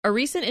A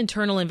recent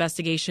internal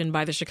investigation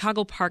by the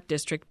Chicago Park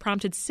District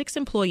prompted 6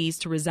 employees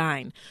to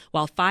resign,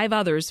 while 5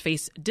 others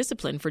face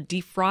discipline for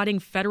defrauding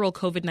federal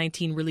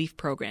COVID-19 relief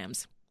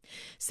programs.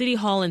 City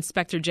Hall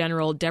Inspector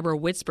General Deborah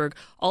Witzberg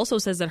also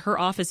says that her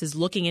office is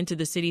looking into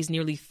the city's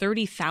nearly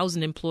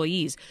 30,000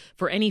 employees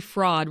for any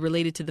fraud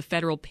related to the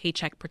federal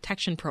Paycheck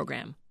Protection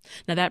Program.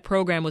 Now, that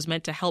program was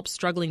meant to help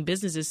struggling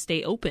businesses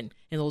stay open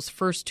in those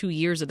first 2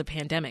 years of the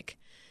pandemic.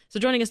 So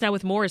joining us now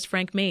with more is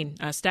Frank Main,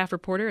 a staff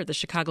reporter at the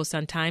Chicago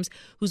Sun-Times,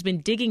 who's been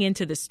digging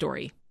into this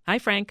story. Hi,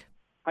 Frank.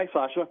 Hi,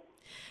 Sasha.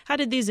 How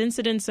did these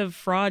incidents of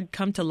fraud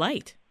come to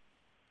light?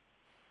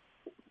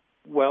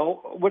 Well,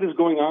 what is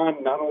going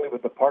on not only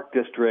with the Park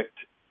District,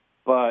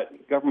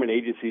 but government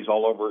agencies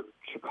all over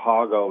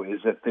Chicago is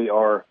that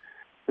they're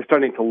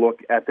starting to look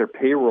at their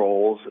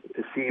payrolls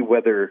to see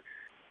whether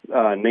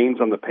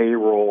names on the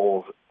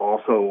payrolls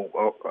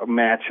also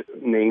match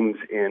names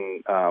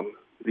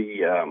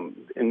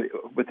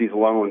with these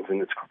loans,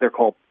 and they're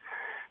called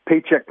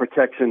Paycheck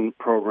Protection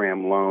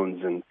Program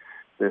loans, and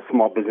the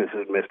Small Business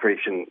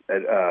Administration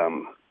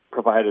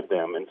provided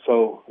them. And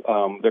so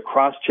they're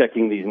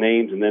cross-checking these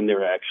names, and then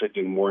they're actually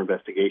doing more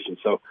investigations.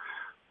 So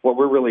what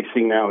we're really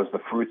seeing now is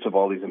the fruits of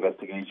all these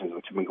investigations,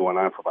 which have been going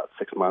on for about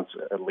 6 months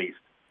at least.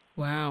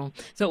 Wow.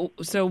 So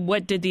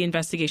what did the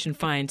investigation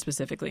find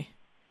specifically?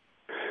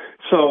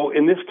 So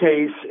in this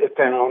case, it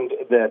found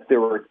that there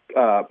were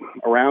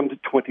around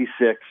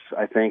 26,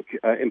 I think,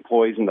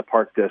 employees in the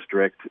Park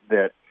District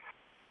that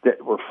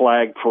were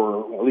flagged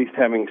for at least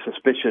having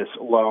suspicious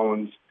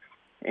loans.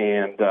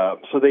 And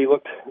so they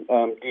looked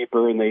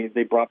deeper, and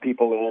they brought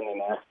people in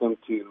and asked them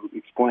to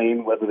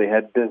explain whether they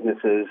had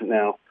businesses.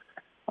 Now,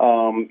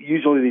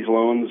 usually these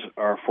loans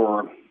are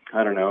for,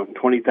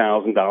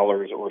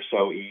 $20,000 or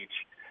so each.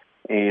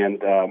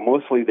 And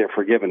mostly they're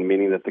forgiven,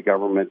 meaning that the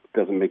government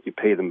doesn't make you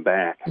pay them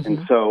back. Mm-hmm.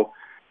 And so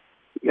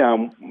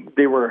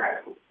they were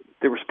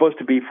supposed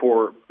to be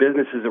for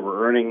businesses that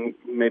were earning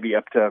maybe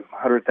up to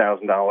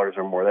 $100,000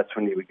 or more. That's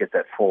when you would get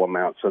that full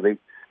amount. So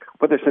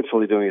what they're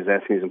essentially doing is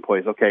asking these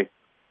employees, okay,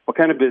 what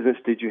kind of business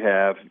did you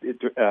have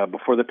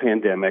before the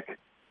pandemic?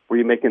 Were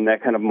you making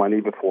that kind of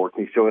money before?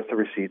 Can you show us the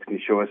receipts? Can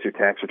you show us your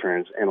tax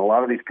returns? And a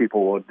lot of these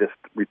people will just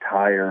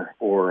retire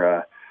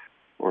or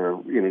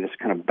just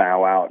kind of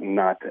bow out and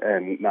not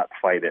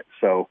fight it.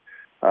 So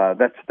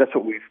that's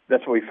what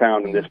we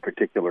found in this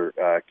particular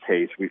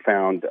case. We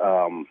found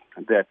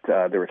that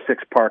there were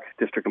 6 Park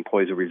District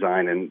employees who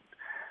resigned, and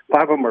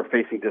 5 of them are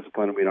facing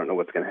discipline, and we don't know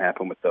what's going to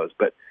happen with those.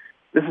 But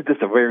this is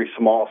just a very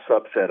small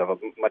subset of a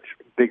much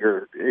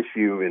bigger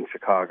issue in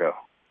Chicago.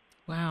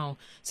 Wow.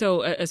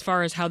 So as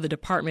far as how the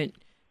department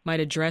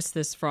might address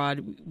this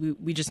fraud,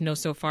 we just know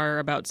so far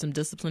about some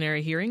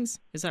disciplinary hearings.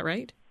 Is that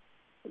right?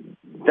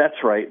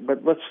 That's right,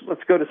 but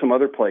let's go to some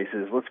other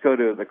places. Let's go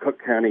to the Cook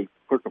County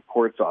Clerk of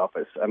Court's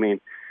office. I mean,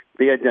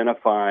 they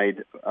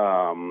identified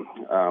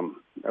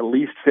at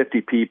least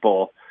 50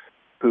 people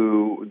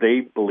who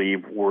they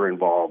believe were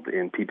involved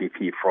in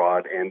PPP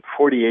fraud, and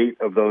 48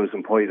 of those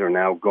employees are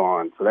now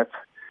gone. So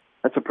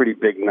that's a pretty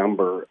big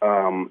number.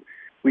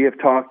 We have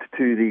talked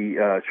to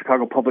the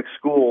Chicago Public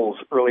Schools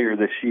earlier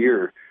this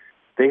year.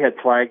 They had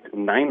flagged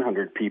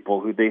 900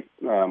 people who they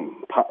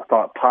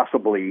thought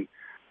possibly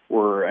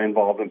were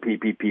involved in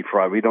PPP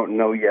fraud. We don't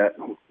know yet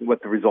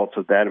what the results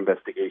of that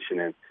investigation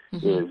is.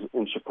 In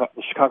the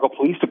Chicago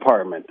Police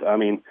Department, I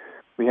mean,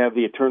 we have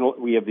the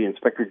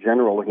Inspector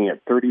General looking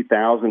at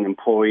 30,000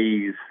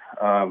 employees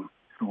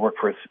who work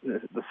for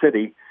the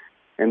city,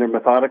 and they're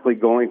methodically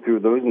going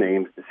through those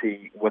names to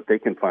see what they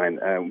can find.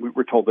 We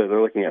were told that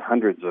they're looking at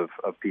hundreds of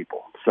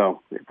people.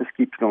 So it just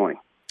keeps going.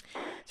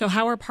 So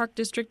how are Park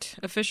District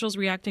officials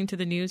reacting to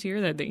the news here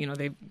that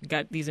they've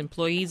got these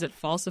employees that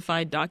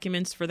falsified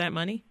documents for that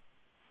money?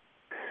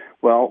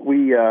 Well,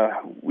 we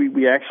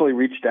actually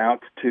reached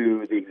out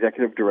to the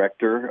executive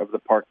director of the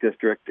Park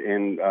District,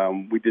 and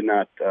we did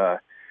not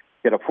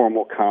get a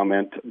formal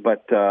comment.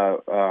 But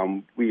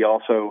we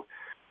also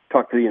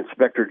talked to the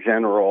Inspector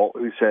General,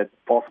 who said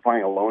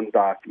falsifying a loan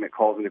document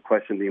calls into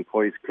question the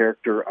employee's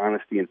character,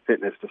 honesty, and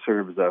fitness to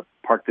serve as a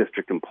Park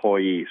District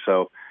employee.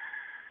 So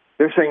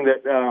they're saying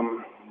that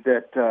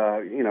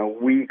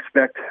we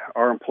expect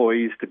our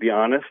employees to be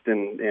honest,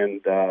 and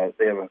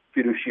they have a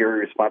fiduciary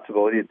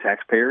responsibility to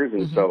taxpayers,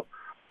 and so,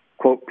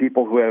 quote,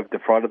 people who have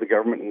defrauded the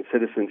government and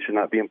citizens should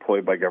not be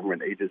employed by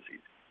government agencies.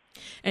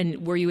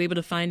 And were you able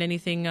to find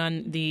anything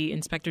on the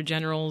Inspector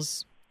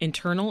General's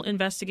internal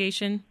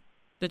investigation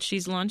that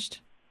she's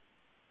launched?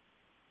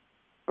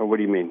 Or what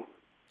do you mean?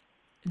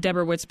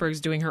 Deborah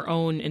Witzberg's doing her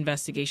own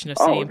investigation of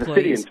city employees.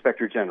 The city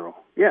inspector general.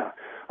 Yeah.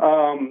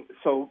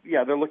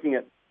 They're looking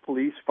at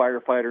police,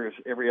 firefighters,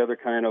 every other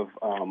kind of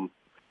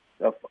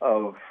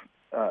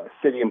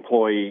city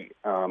employee.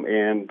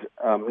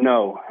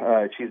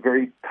 She's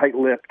very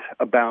tight-lipped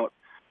about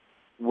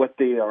what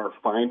they are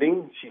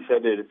finding. She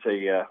said that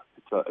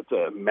it's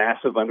a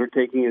massive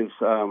undertaking,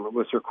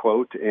 was her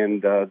quote,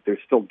 and they're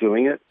still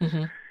doing it.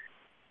 Mm-hmm.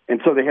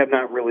 And so they have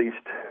not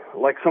released,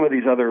 like some of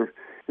these other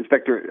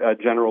Inspector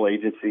General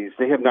agencies,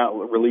 they have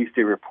not released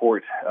a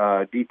report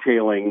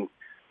detailing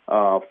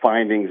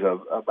findings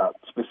about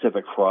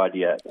specific fraud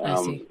yet.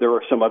 There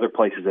are some other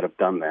places that have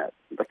done that.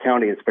 The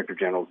county inspector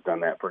general has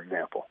done that, for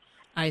example.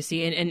 I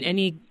see. And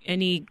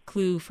any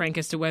clue, Frank,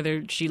 as to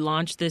whether she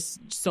launched this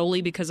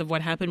solely because of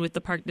what happened with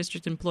the Park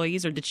District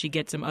employees, or did she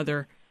get some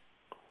other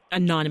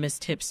anonymous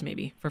tips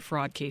maybe for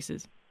fraud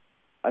cases?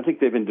 I think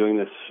they've been doing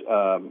this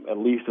at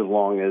least as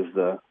long as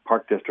the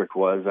Park District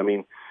was. I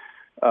mean,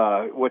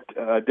 what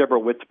Deborah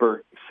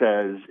Witzberg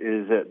says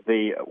is that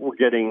they were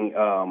getting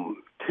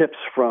tips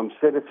from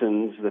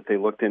citizens that they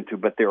looked into,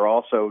 but they're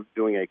also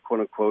doing a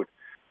quote-unquote,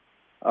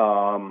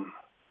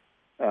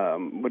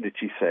 what did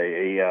she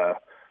say,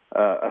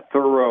 a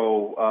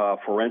thorough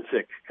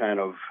forensic kind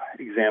of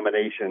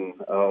examination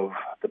of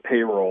the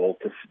payroll,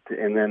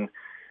 and then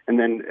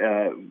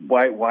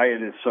why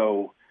it is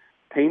so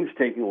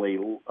painstakingly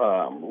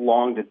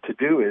long to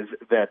do is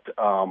that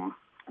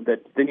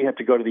then you have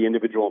to go to the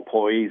individual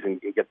employees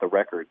and get the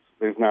records.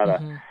 There's not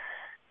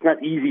it's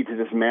not easy to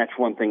just match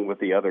one thing with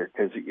the other,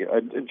 because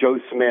Joe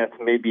Smith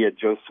may be a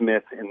Joe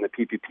Smith in the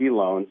PPP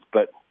loans,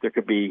 but there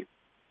could be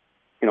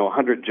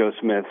 100 Joe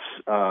Smiths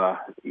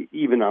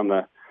even on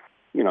the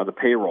the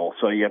payroll.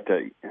 So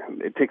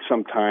it takes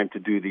some time to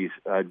do these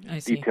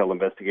detailed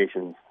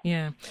investigations.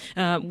 Yeah.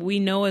 We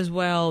know as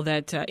well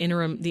that the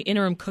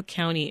interim Cook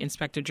County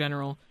Inspector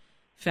General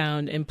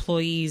found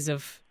employees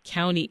of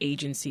county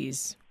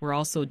agencies were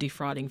also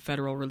defrauding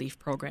federal relief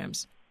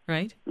programs,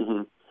 right?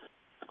 Mm-hmm.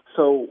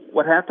 So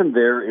what happened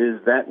there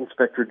is that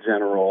Inspector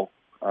General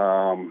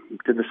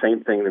did the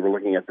same thing. They were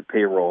looking at the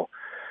payroll.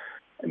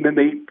 And then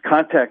they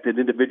contacted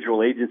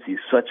individual agencies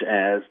such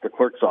as the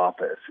clerk's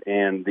office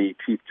and the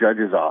chief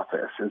judge's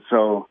office. And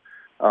so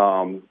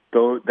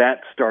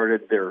that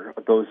started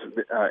those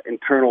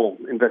internal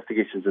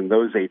investigations in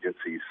those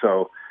agencies.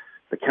 So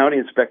the county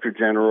inspector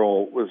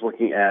general was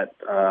looking at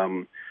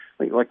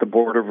like the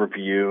Board of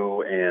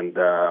Review and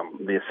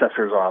the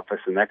assessor's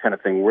office and that kind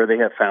of thing, where they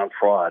have found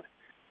fraud.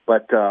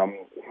 But,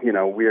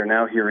 we are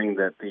now hearing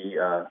that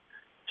the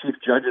Chief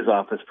Judge's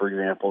Office, for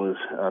example, is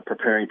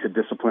preparing to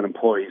discipline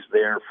employees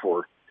there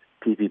for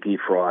PPP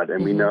fraud.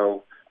 And we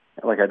know,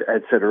 like I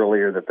had said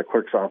earlier, that the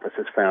clerk's office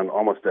has found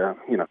almost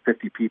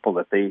 50 people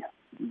that they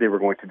were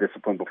going to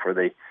discipline before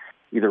they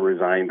either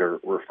resigned or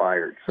were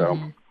fired. So.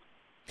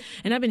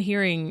 And I've been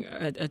hearing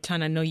a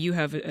ton, I know you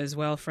have as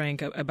well,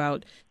 Frank,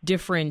 about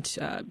different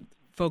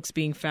folks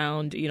being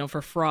found,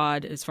 for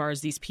fraud as far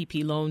as these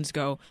PPP loans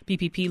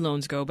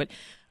go. But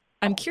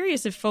I'm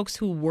curious if folks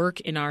who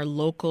work in our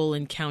local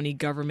and county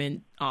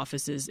government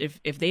offices,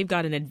 if they've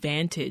got an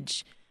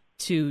advantage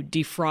to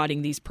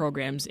defrauding these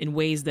programs in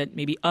ways that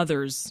maybe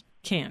others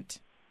can't.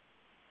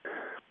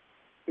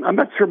 I'm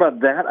not sure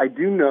about that. I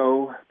do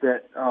know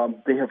that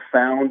they have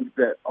found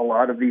that a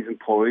lot of these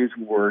employees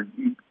were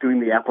doing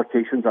the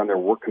applications on their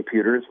work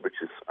computers, which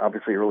is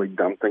obviously a really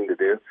dumb thing to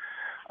do.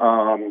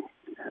 And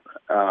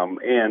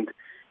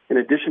in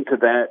addition to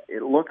that,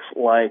 it looks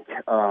like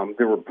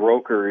there were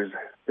brokers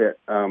that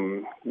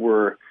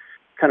were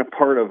kind of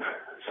part of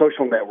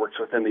social networks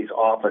within these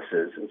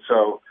offices. And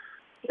so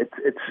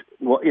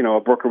a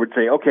broker would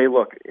say, okay,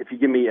 look, if you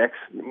give me X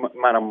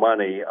amount of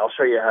money, I'll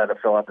show you how to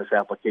fill out this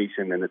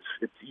application, and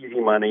it's easy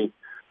money,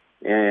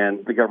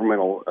 and the government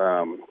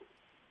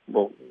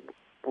will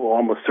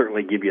almost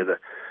certainly give you the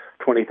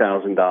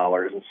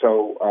 $20,000. And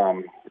so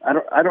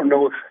I don't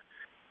know if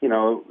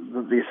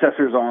the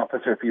assessor's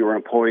office, or if you were an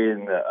employee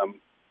in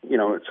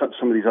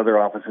some of these other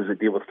offices that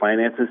deal with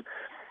finances,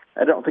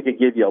 I don't think it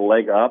gave you a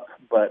leg up,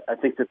 but I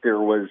think that there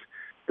were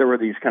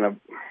these kind of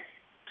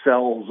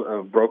cells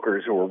of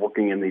brokers who were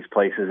working in these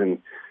places,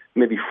 and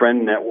maybe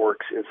friend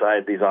networks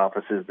inside these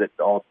offices that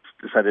all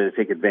decided to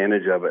take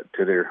advantage of it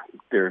to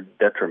their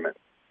detriment.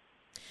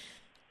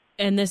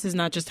 And this is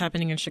not just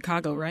happening in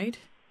Chicago, right?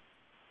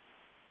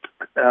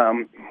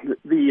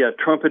 The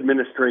Trump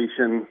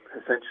administration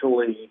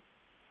essentially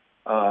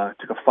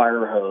took a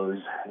fire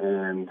hose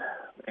and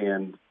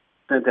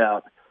sent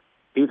out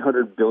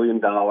 $800 billion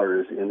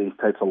in these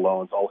types of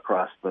loans all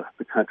across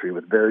the country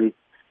with very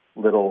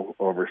little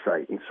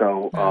oversight. And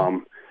so,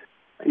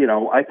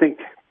 I think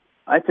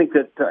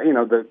that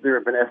there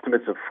have been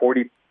estimates of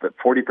 40%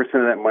 of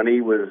that money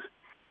was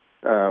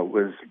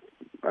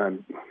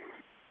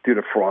due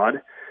to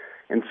fraud.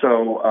 And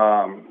so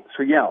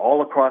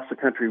all across the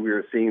country we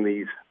are seeing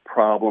these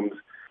problems.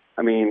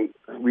 I mean,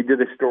 we did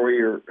a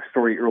story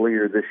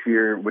earlier this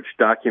year which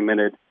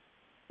documented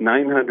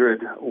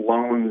 900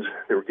 loans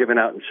that were given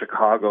out in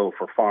Chicago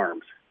for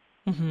farms.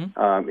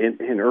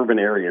 In urban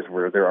areas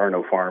where there are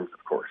no farms,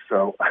 of course.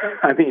 So,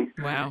 I mean,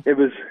 wow.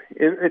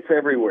 It's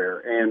everywhere,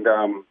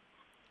 and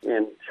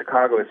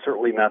Chicago is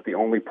certainly not the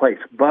only place.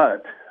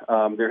 But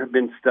there have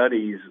been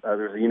studies.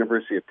 There's a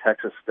University of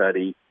Texas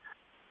study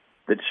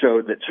that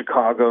showed that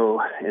Chicago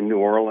and New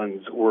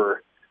Orleans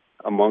were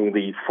among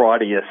the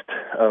fraudiest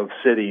of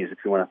cities, if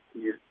you want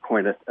to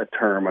coin a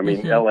term. I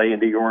mean, L.A.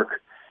 and New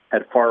York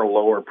had far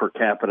lower per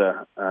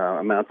capita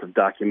amounts of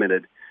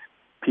documented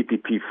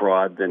PPP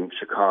fraud than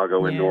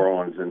Chicago and New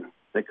Orleans, and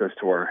that goes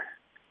to our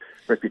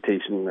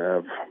reputation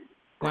of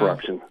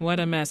corruption. Wow, what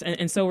a mess.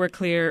 And so we're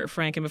clear,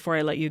 Frank, and before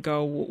I let you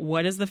go,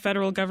 what has the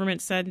federal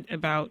government said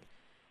about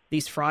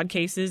these fraud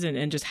cases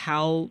and just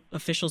how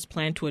officials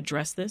plan to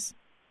address this?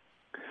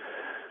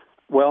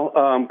 Well,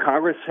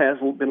 Congress has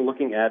been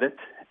looking at it,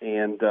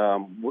 and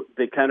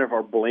they kind of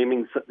are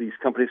blaming these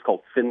companies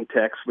called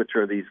fintechs, which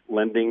are these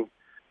lending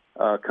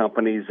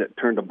companies that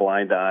turned a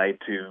blind eye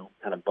to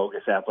kind of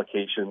bogus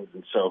applications.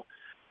 And so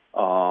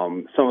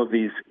some of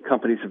these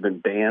companies have been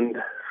banned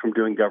from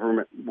doing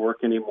government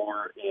work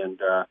anymore, and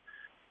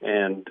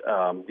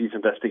these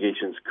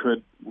investigations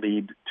could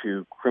lead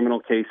to criminal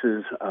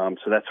cases.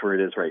 So that's where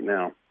it is right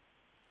now.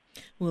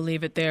 We'll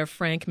leave it there.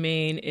 Frank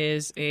Main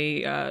is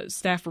a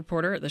staff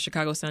reporter at the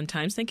Chicago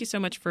Sun-Times. Thank you so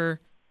much for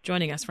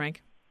joining us,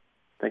 Frank.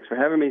 Thanks for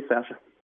having me, Sasha.